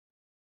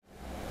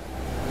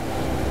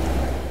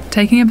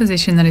Taking a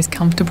position that is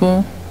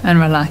comfortable and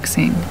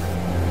relaxing.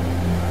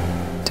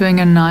 Doing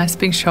a nice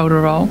big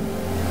shoulder roll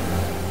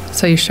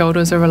so your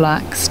shoulders are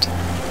relaxed.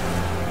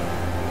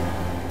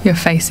 Your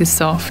face is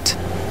soft.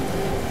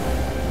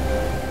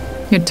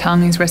 Your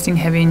tongue is resting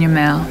heavy in your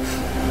mouth.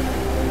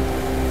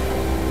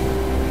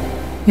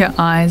 Your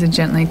eyes are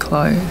gently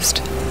closed.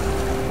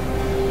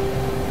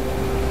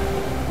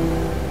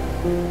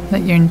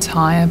 Let your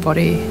entire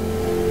body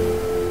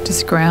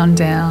just ground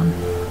down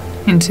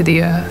into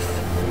the earth.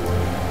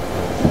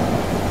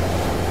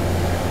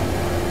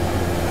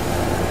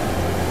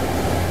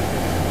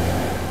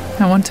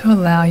 I want to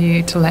allow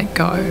you to let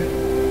go,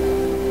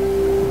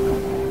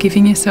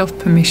 giving yourself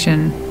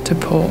permission to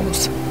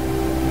pause.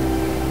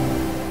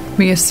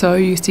 We are so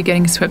used to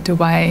getting swept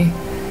away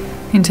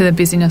into the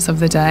busyness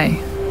of the day.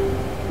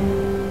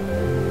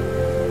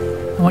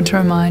 I want to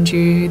remind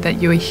you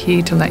that you are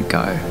here to let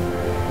go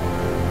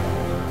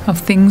of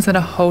things that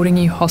are holding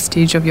you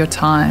hostage of your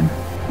time,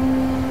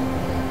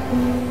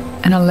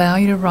 and allow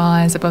you to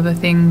rise above the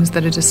things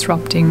that are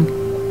disrupting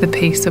the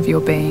peace of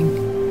your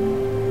being.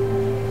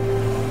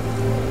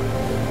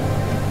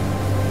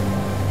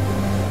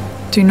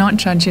 Do not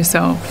judge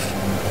yourself.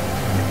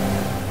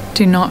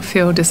 Do not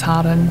feel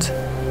disheartened.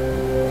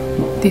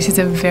 This is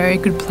a very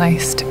good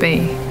place to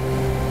be.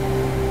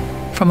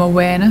 From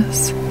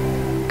awareness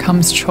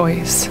comes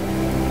choice,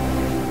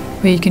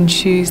 where you can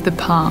choose the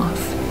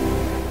path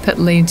that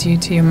leads you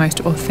to your most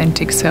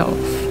authentic self.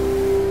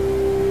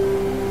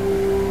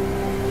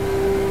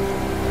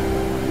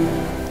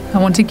 I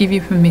want to give you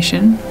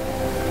permission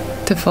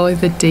to follow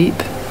the deep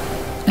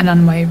and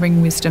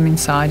unwavering wisdom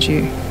inside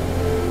you,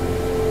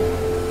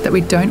 that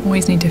we don't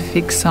always need to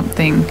fix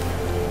something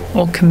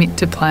or commit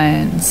to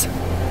plans,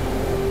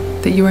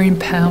 that you are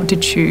empowered to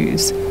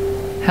choose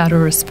how to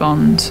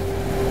respond,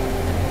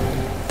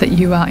 that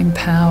you are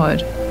empowered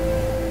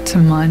to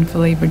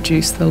mindfully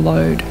reduce the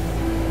load.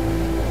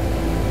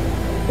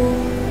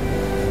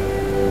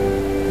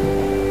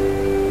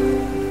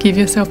 Give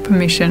yourself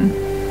permission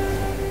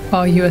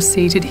while you are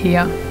seated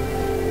here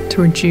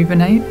to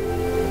rejuvenate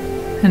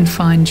and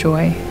find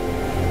joy.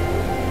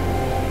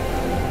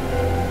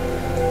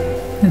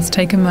 Let's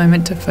take a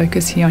moment to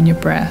focus here on your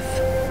breath.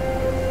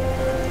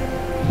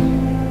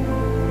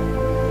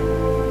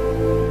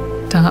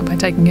 Start by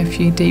taking a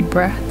few deep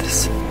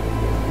breaths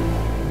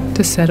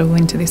to settle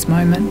into this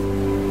moment.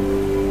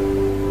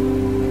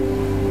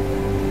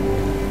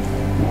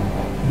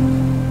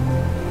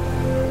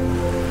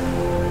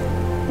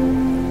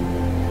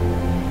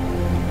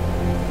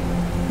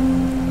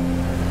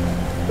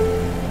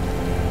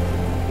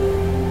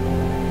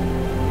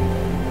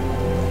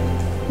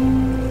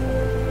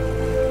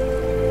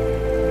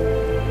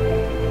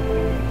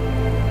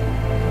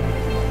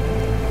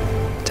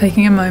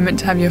 Taking a moment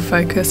to have your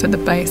focus at the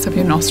base of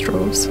your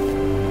nostrils.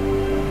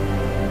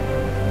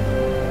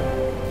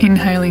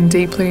 Inhaling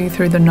deeply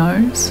through the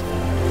nose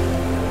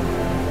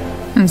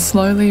and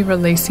slowly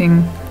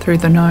releasing through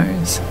the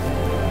nose.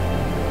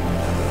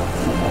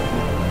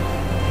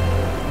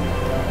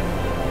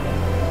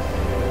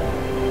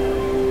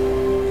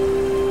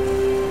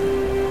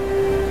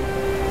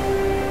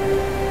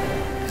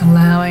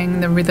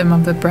 Allowing the rhythm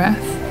of the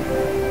breath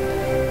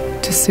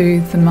to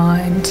soothe the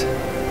mind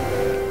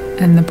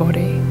and the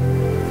body.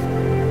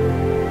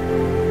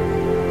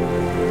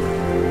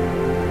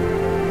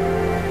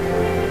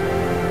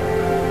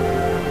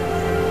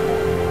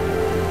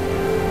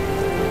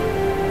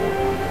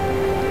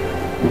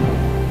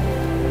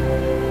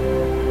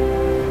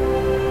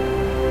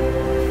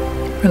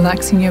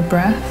 Relaxing your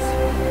breath,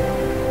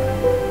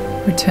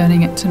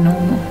 returning it to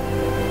normal.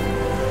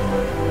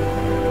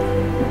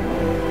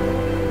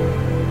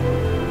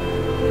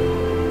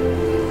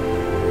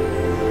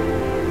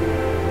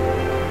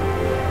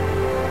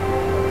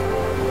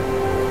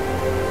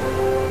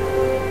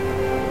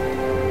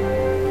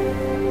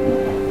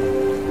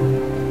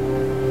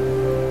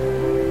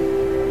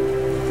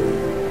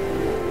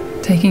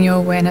 Taking your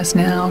awareness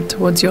now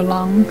towards your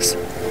lungs.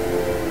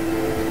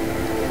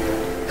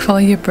 Follow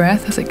your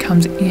breath as it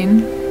comes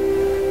in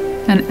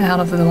and out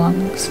of the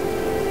lungs.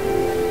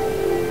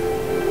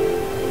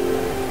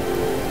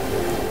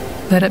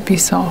 Let it be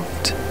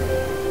soft.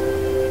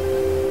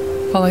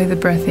 Follow the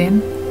breath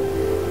in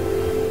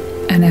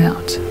and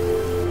out.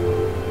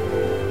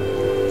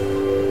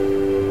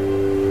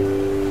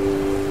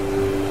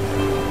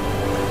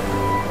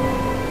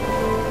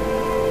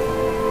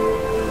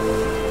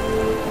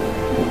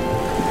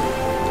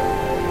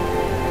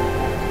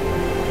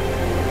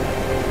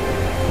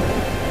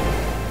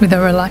 With a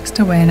relaxed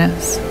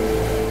awareness,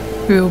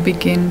 we will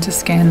begin to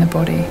scan the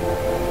body,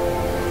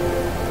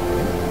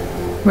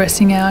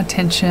 resting our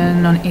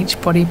attention on each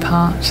body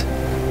part,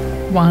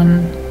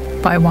 one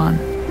by one.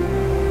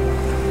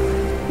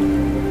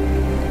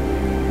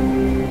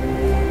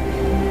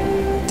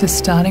 Just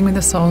starting with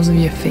the soles of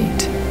your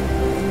feet,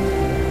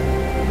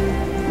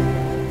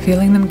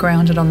 feeling them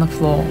grounded on the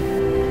floor.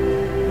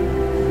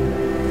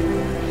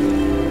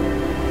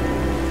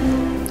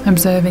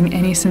 Observing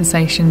any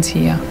sensations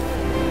here.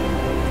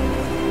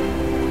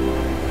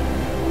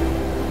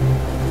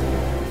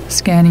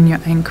 scanning your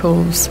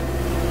ankles,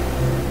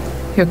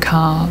 your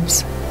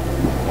calves,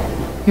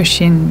 your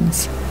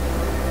shins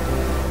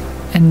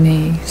and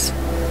knees.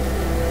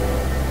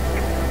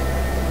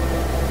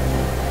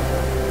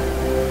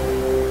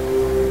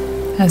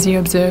 As you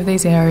observe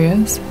these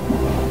areas,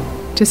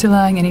 just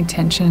allowing any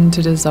tension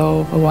to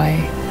dissolve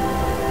away.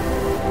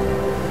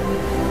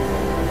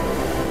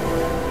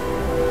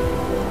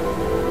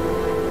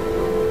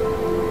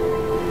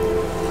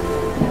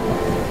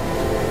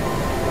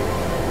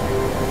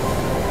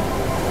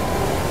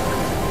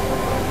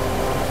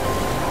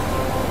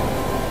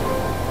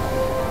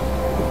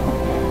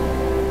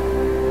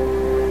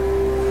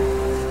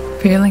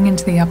 Feeling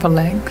into the upper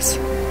legs,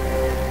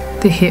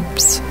 the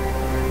hips,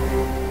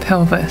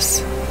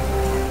 pelvis,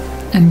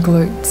 and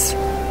glutes.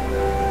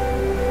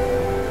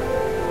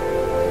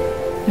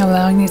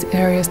 Allowing these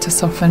areas to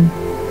soften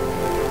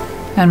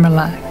and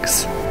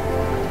relax.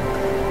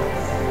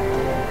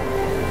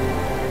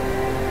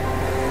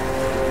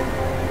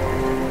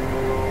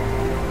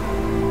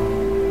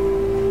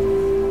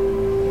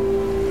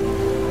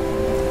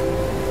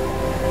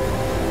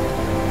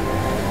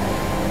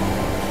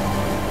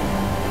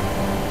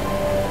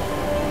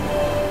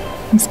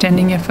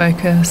 Extending your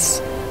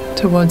focus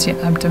towards your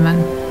abdomen.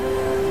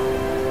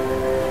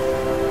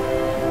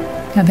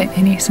 Are there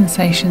any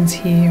sensations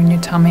here in your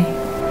tummy?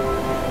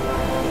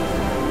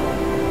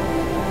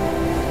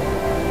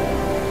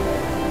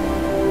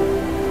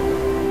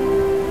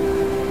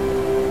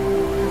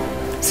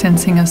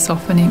 Sensing a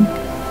softening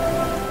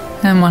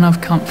and one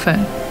of comfort.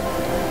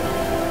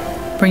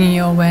 Bringing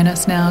your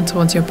awareness now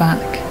towards your back,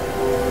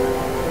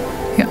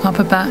 your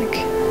upper back,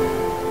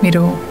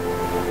 middle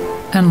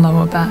and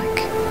lower back.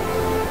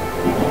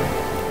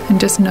 And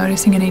just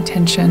noticing any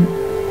tension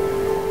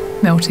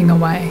melting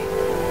away.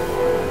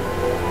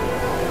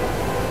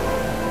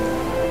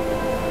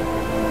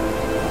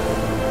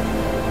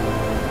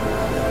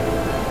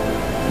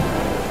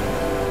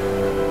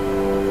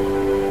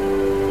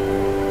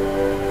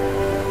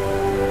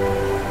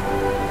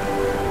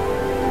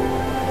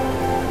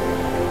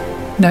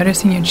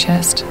 Noticing your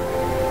chest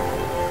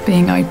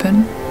being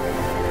open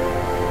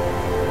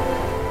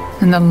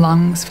and the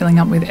lungs filling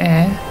up with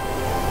air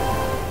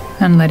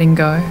and letting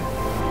go.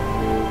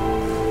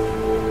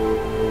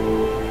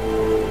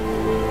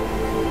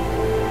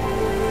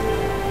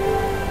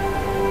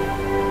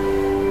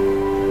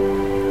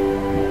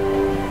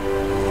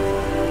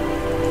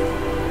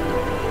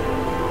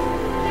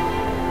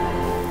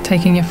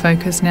 Taking your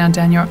focus now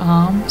down your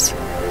arms,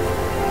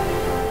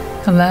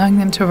 allowing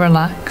them to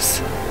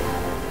relax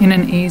in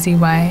an easy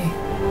way.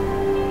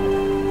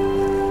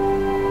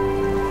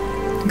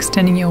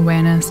 Extending your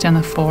awareness down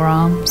the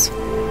forearms,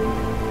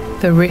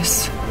 the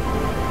wrists,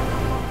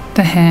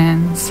 the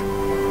hands,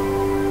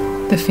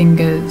 the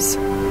fingers,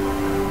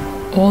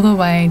 all the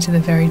way to the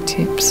very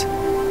tips.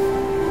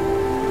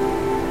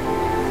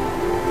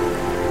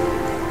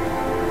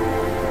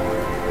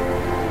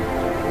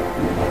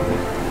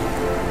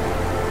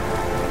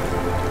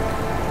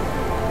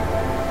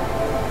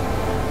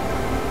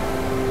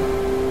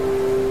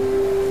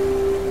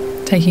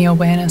 Taking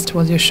awareness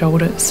towards your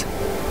shoulders,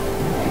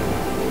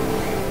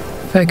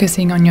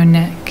 focusing on your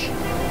neck,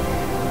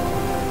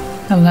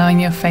 allowing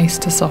your face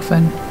to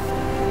soften.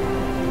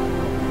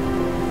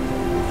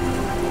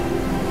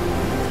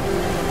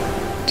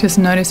 Just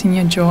noticing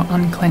your jaw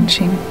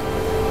unclenching,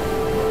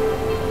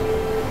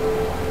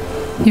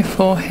 your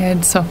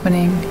forehead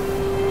softening,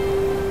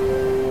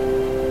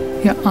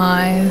 your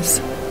eyes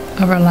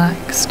are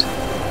relaxed.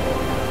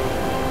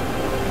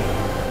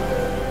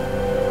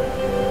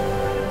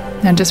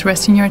 Now just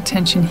resting your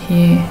attention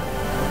here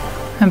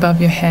above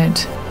your head,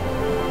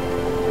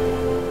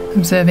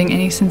 observing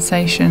any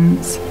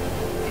sensations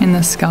in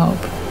the scalp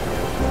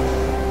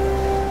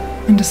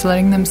and just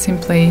letting them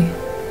simply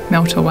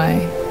melt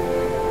away.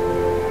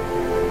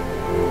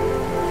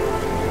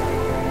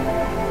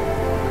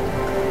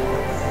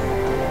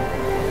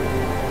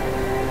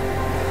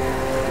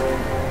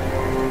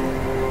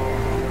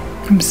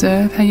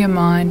 Observe how your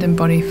mind and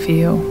body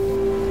feel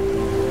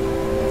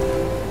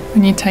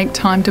when you take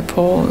time to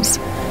pause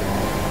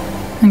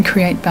and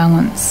create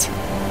balance.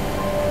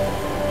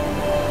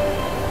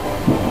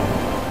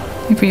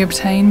 If we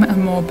obtain a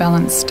more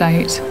balanced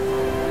state,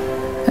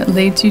 it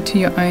leads you to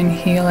your own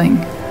healing,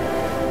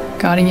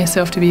 guiding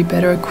yourself to be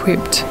better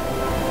equipped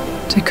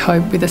to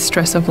cope with the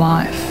stress of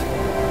life.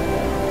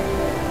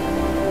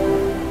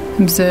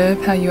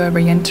 Observe how you are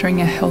re-entering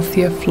a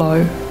healthier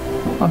flow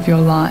of your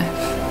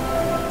life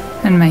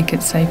and make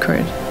it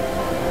sacred.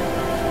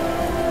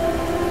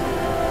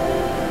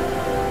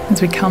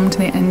 As we come to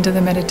the end of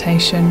the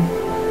meditation,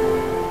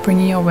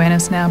 bringing your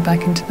awareness now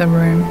back into the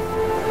room,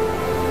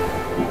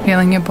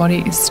 feeling your body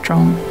is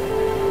strong,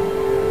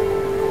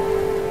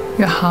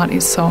 your heart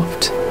is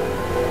soft,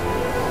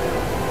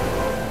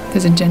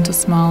 there's a gentle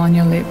smile on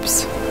your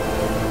lips,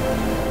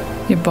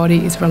 your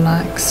body is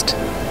relaxed,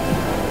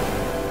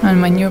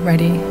 and when you're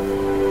ready,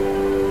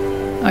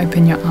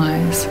 open your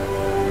eyes.